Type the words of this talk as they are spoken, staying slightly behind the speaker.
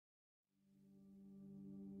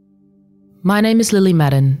My name is Lily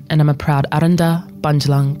Madden and I'm a proud Aranda,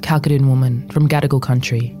 Bundjalung, Kalkadoon woman from Gadigal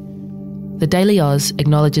country. The Daily Oz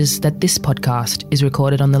acknowledges that this podcast is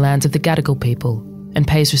recorded on the lands of the Gadigal people and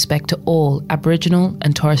pays respect to all Aboriginal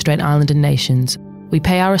and Torres Strait Islander nations. We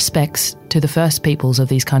pay our respects to the first peoples of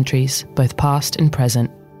these countries, both past and present.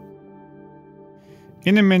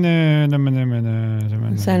 In a minute,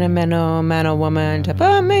 Sentimental man or woman to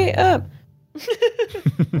put me up.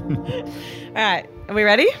 All right, are we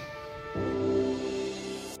ready?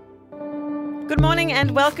 Good morning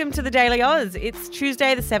and welcome to the Daily Oz. It's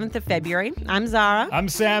Tuesday the 7th of February. I'm Zara. I'm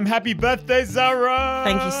Sam. Happy birthday, Zara.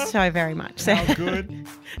 Thank you so very much, Sam. How good.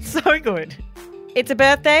 So good. It's a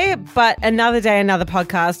birthday, but another day, another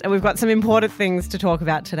podcast, and we've got some important things to talk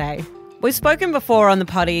about today. We've spoken before on the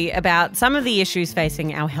potty about some of the issues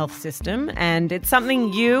facing our health system, and it's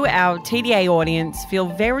something you, our TDA audience, feel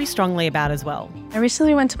very strongly about as well. I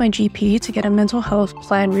recently went to my GP to get a mental health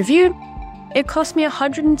plan reviewed. It cost me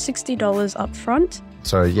 $160 up front.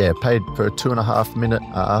 So yeah, paid for a 2.5 minute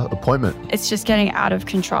appointment. It's just getting out of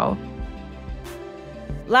control.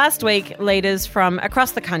 Last week, leaders from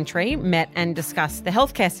across the country met and discussed the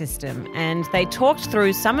healthcare system, and they talked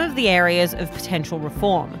through some of the areas of potential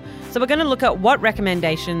reform. So we're going to look at what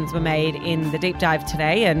recommendations were made in the deep dive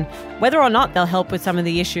today and whether or not they'll help with some of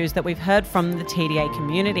the issues that we've heard from the TDA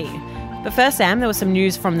community. But first, Sam, there was some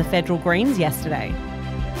news from the federal Greens yesterday.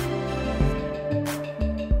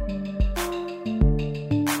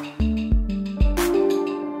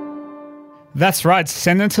 That's right.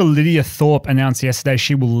 Senator Lydia Thorpe announced yesterday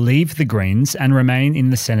she will leave the Greens and remain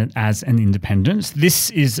in the Senate as an independent.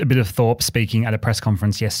 This is a bit of Thorpe speaking at a press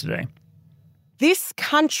conference yesterday. This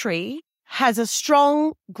country has a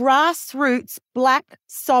strong grassroots black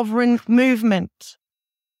sovereign movement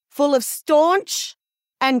full of staunch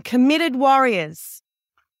and committed warriors.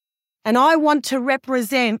 And I want to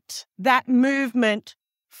represent that movement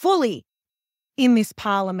fully in this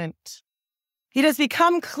parliament. It has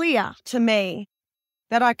become clear to me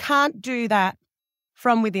that I can't do that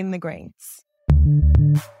from within the Greens.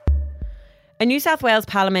 A New South Wales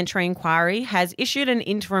parliamentary inquiry has issued an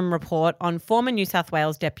interim report on former New South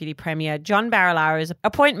Wales Deputy Premier John Barilara's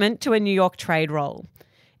appointment to a New York trade role.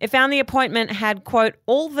 It found the appointment had, quote,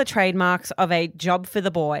 all the trademarks of a job for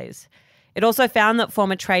the boys. It also found that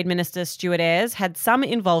former Trade Minister Stuart Ayres had some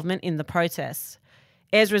involvement in the process.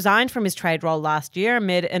 Ayres resigned from his trade role last year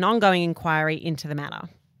amid an ongoing inquiry into the matter.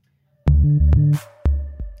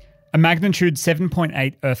 A magnitude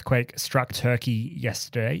 7.8 earthquake struck Turkey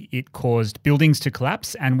yesterday. It caused buildings to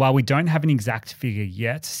collapse, and while we don't have an exact figure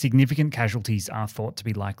yet, significant casualties are thought to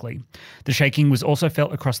be likely. The shaking was also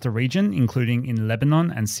felt across the region, including in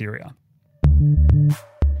Lebanon and Syria.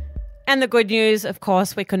 And the good news, of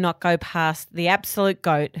course, we could not go past the absolute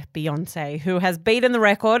GOAT, Beyoncé, who has beaten the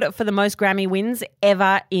record for the most Grammy wins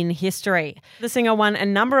ever in history. The singer won a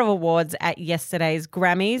number of awards at yesterday's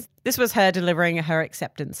Grammys. This was her delivering her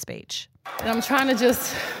acceptance speech. And I'm trying to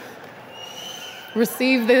just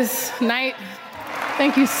receive this night.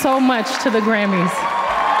 Thank you so much to the Grammys.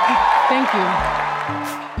 Thank you.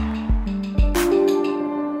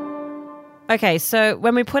 Okay, so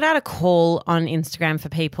when we put out a call on Instagram for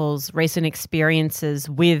people's recent experiences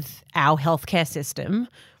with our healthcare system,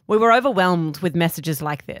 we were overwhelmed with messages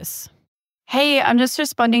like this. Hey, I'm just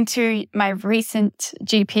responding to my recent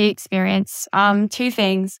GP experience. Two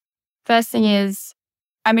things. First thing is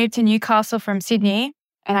I moved to Newcastle from Sydney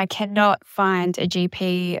and I cannot find a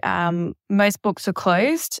GP. Most books are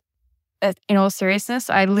closed. In all seriousness,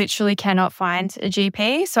 I literally cannot find a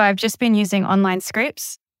GP. So I've just been using online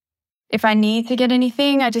scripts. If I need to get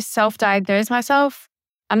anything, I just self-diagnose myself.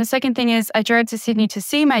 And the second thing is I drove to Sydney to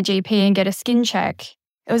see my GP and get a skin check.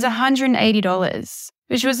 It was $180,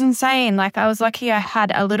 which was insane. Like, I was lucky I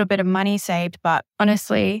had a little bit of money saved, but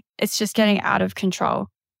honestly, it's just getting out of control.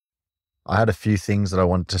 I had a few things that I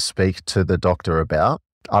wanted to speak to the doctor about.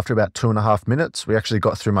 After about 2.5 minutes, we actually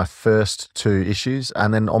got through my first two issues.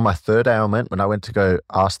 And then on my third ailment, when I went to go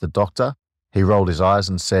ask the doctor, he rolled his eyes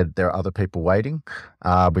and said, there are other people waiting.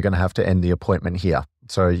 We're going to have to end the appointment here.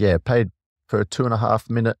 So yeah, paid for a 2.5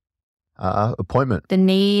 minute appointment. The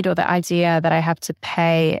need or the idea that I have to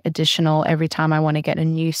pay additional every time I want to get a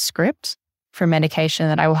new script for medication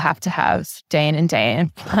that I will have to have day in and day in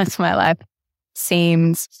for the rest of my life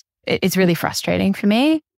it's really frustrating for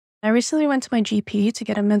me. I recently went to my GP to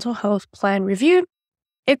get a mental health plan reviewed.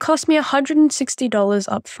 It cost me $160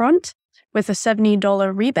 up front with a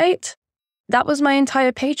 $70 rebate. That was my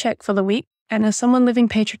entire paycheck for the week. And as someone living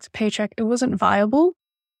paycheck to paycheck, it wasn't viable,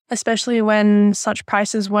 especially when such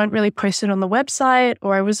prices weren't really posted on the website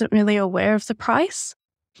or I wasn't really aware of the price.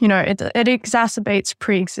 it exacerbates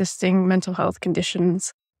pre-existing mental health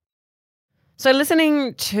conditions. So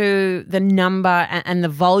listening to the number and the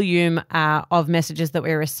volume of messages that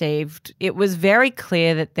we received, it was very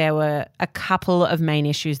clear that there were a couple of main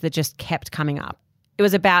issues that just kept coming up. It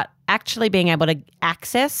was about actually being able to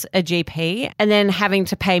access a GP and then having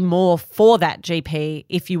to pay more for that GP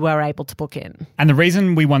if you were able to book in. And the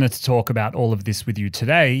reason we wanted to talk about all of this with you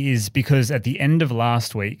today is because at the end of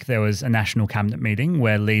last week, there was a National Cabinet meeting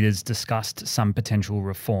where leaders discussed some potential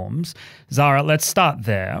reforms. Zara, let's start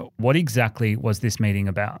there. What exactly was this meeting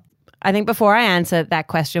about? I think before I answer that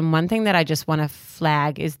question, one thing that I just want to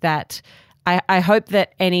flag is that I hope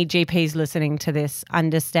that any GPs listening to this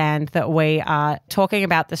understand that we are talking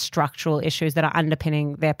about the structural issues that are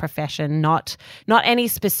underpinning their profession, not any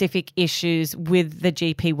specific issues with the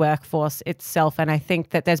GP workforce itself. And I think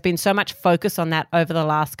that there's been so much focus on that over the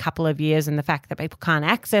last couple of years, and the fact that people can't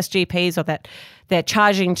access GPs or that they're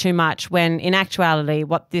charging too much, when in actuality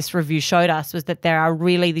what this review showed us was that there are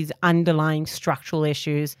really these underlying structural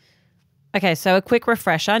issues. Okay, so a quick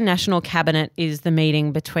refresher. National Cabinet is the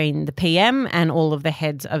meeting between the PM and all of the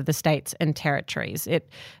heads of the states and territories. It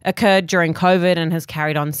occurred during COVID and has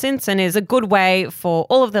carried on since, and is a good way for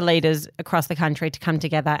all of the leaders across the country to come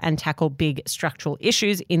together and tackle big structural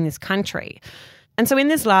issues in this country. And so in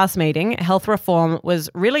this last meeting, health reform was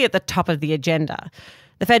really at the top of the agenda.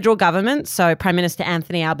 The federal government, so Prime Minister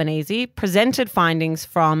Anthony Albanese, presented findings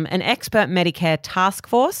from an expert Medicare task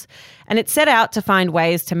force, and it set out to find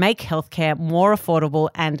ways to make healthcare more affordable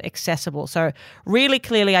and accessible. So really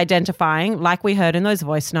clearly identifying, like we heard in those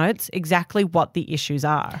voice notes, exactly what the issues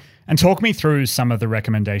are. And talk me through some of the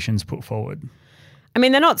recommendations put forward. I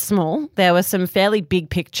mean, they're not small. There were some fairly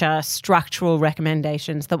big picture structural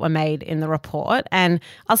recommendations that were made in the report. And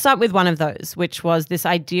I'll start with one of those, which was this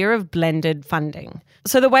idea of blended funding.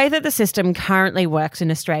 So the way that the system currently works in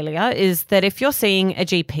Australia is that if you're seeing a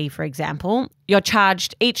GP, for example, you're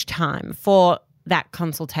charged each time for that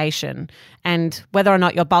consultation, and whether or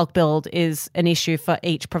not your bulk billed is an issue for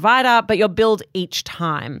each provider, but you're billed each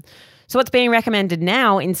time. So what's being recommended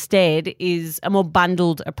now instead is a more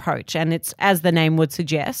bundled approach, and it's as the name would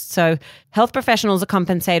suggest. So health professionals are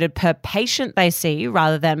compensated per patient they see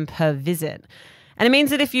rather than per visit. And it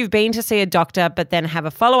means that if you've been to see a doctor but then have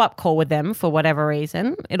a follow-up call with them for whatever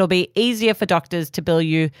reason, it'll be easier for doctors to bill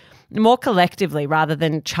you more collectively rather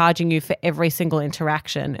than charging you for every single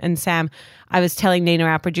interaction. And Sam, I was telling Nina,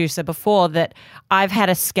 our producer, before that I've had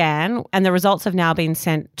a scan and the results have now been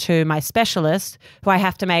sent to my specialist, who I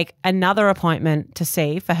have to make another appointment to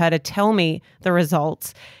see for her to tell me the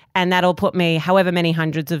results. And that'll put me however many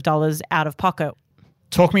hundreds of dollars out of pocket.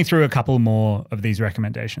 Talk me through a couple more of these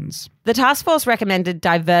recommendations. The task force recommended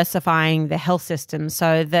diversifying the health system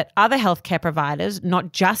so that other healthcare providers,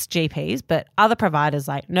 not just GPs, but other providers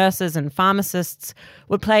like nurses and pharmacists,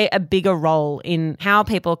 would play a bigger role in how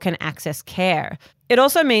people can access care. It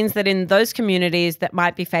also means that in those communities that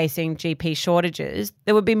might be facing GP shortages,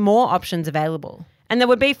 there would be more options available. And there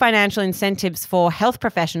would be financial incentives for health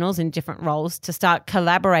professionals in different roles to start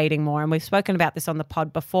collaborating more. And we've spoken about this on the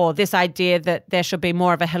pod before, this idea that there should be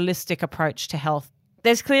more of a holistic approach to health.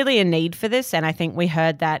 There's clearly a need for this, and I think we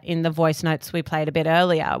heard that in the voice notes we played a bit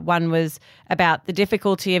earlier. One was about the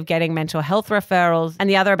difficulty of getting mental health referrals, and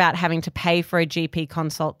the other about having to pay for a GP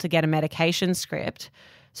consult to get a medication script.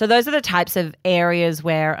 So those are the types of areas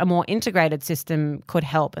where a more integrated system could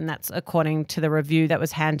help, and that's according to the review that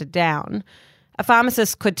was handed down. A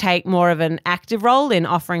pharmacist could take more of an active role in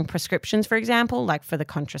offering prescriptions, for example, like for the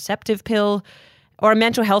contraceptive pill, or a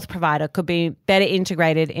mental health provider could be better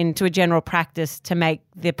integrated into a general practice to make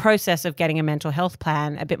the process of getting a mental health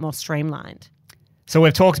plan a bit more streamlined. So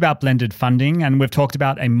we've talked about blended funding and we've talked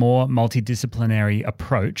about a more multidisciplinary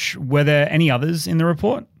approach. Were there any others in the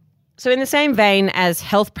report? So in the same vein as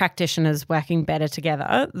health practitioners working better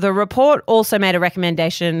together, the report also made a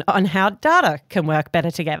recommendation on how data can work better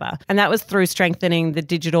together. And that was through strengthening the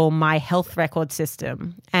digital My Health record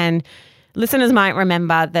system. And listeners might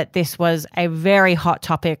remember that this was a very hot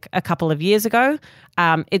topic a couple of years ago.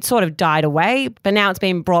 It sort of died away, but now it's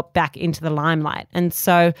been brought back into the limelight. And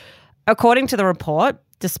so according to the report,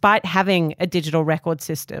 despite having a digital record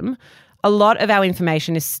system, a lot of our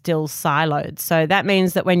information is still siloed. So that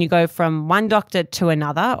means that when you go from one doctor to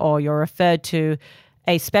another, or you're referred to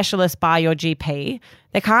a specialist by your GP,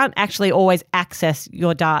 they can't actually always access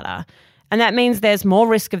your data. And that means there's more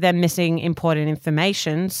risk of them missing important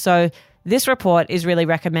information. So this report is really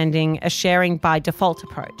recommending a sharing by default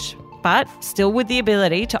approach, but still with the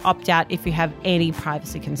ability to opt out if you have any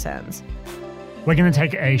privacy concerns. We're going to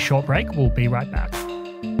take a short break. We'll be right back.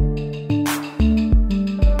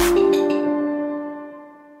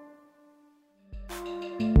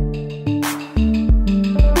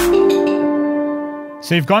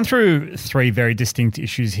 So you've gone through 3 very distinct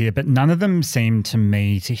issues here, but none of them seem to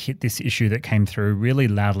me to hit this issue that came through really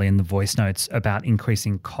loudly in the voice notes about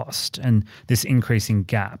increasing cost and this increasing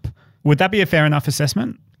gap. Would that be a fair enough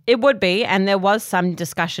assessment? It would be, and there was some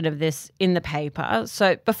discussion of this in the paper.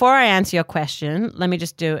 So before I answer your question, let me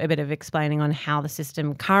just do a bit of explaining on how the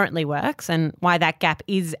system currently works and why that gap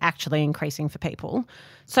is actually increasing for people.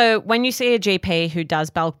 So when you see a GP who does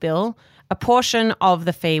bulk bill, a portion of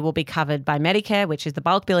the fee will be covered by Medicare, which is the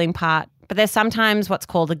bulk billing part, but there's sometimes what's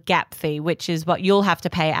called a gap fee, which is what you'll have to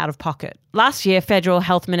pay out of pocket. Last year, Federal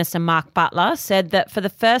Health Minister Mark Butler said that for the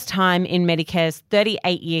first time in Medicare's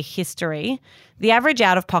 38-year history, the average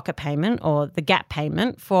out-of-pocket payment, or the gap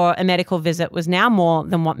payment, for a medical visit was now more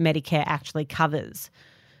than what Medicare actually covers.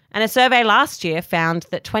 And a survey last year found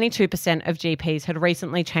that 22% of GPs had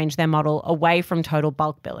recently changed their model away from total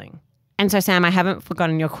bulk billing. And so, Sam, I haven't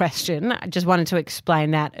forgotten your question. I just wanted to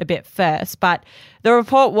explain that a bit first. But the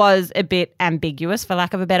report was a bit ambiguous, for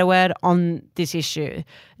lack of a better word, on this issue.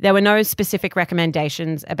 There were no specific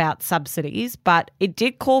recommendations about subsidies, but it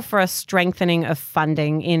did call for a strengthening of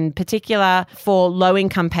funding, in particular for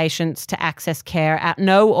low-income patients to access care at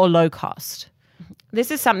no or low cost. This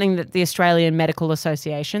is something that the Australian Medical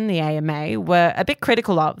Association, the AMA, were a bit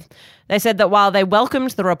critical of. They said that while they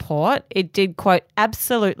welcomed the report, it did, quote,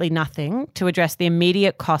 absolutely nothing to address the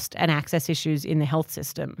immediate cost and access issues in the health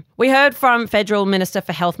system. We heard from Federal Minister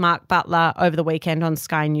for Health Mark Butler over the weekend on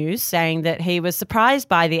Sky News saying that he was surprised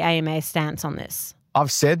by the AMA's stance on this.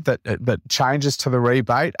 I've said that changes to the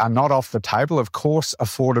rebate are not off the table. Of course,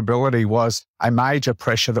 affordability was a major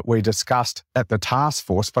pressure that we discussed at the task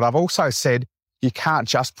force, but I've also said you can't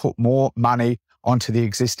just put more money onto the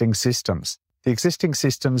existing systems. The existing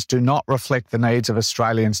systems do not reflect the needs of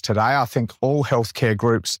Australians today. I think all healthcare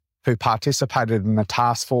groups who participated in the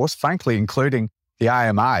task force, frankly, including the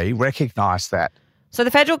AMA, recognise that. So the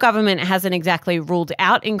federal government hasn't exactly ruled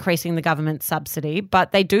out increasing the government subsidy,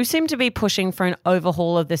 but they do seem to be pushing for an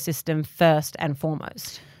overhaul of the system first and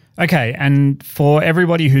foremost. Okay, and for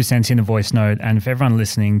everybody who sent in a voice note and for everyone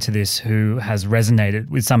listening to this who has resonated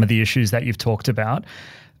with some of the issues that you've talked about,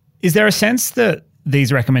 is there a sense that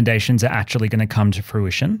these recommendations are actually going to come to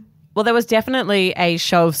fruition? Well, there was definitely a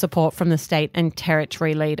show of support from the state and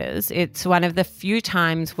territory leaders. It's one of the few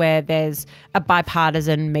times where there's a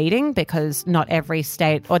bipartisan meeting because not every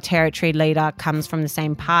state or territory leader comes from the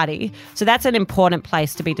same party. So that's an important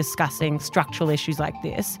place to be discussing structural issues like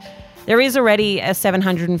this. There is already a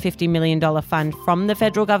 $750 million fund from the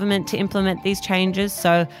federal government to implement these changes,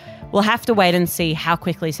 so we'll have to wait and see how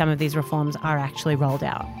quickly some of these reforms are actually rolled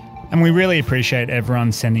out. And we really appreciate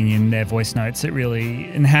everyone sending in their voice notes. It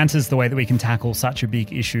really enhances the way that we can tackle such a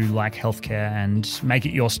big issue like healthcare and make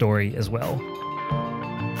it your story as well.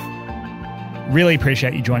 Really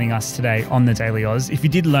appreciate you joining us today on The Daily Oz. If you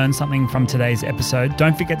did learn something from today's episode,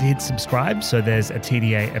 don't forget to hit subscribe so there's a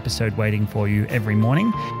TDA episode waiting for you every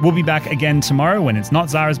morning. We'll be back again tomorrow when it's not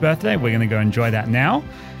Zara's birthday. We're going to go enjoy that now.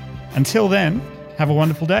 Until then, have a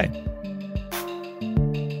wonderful day.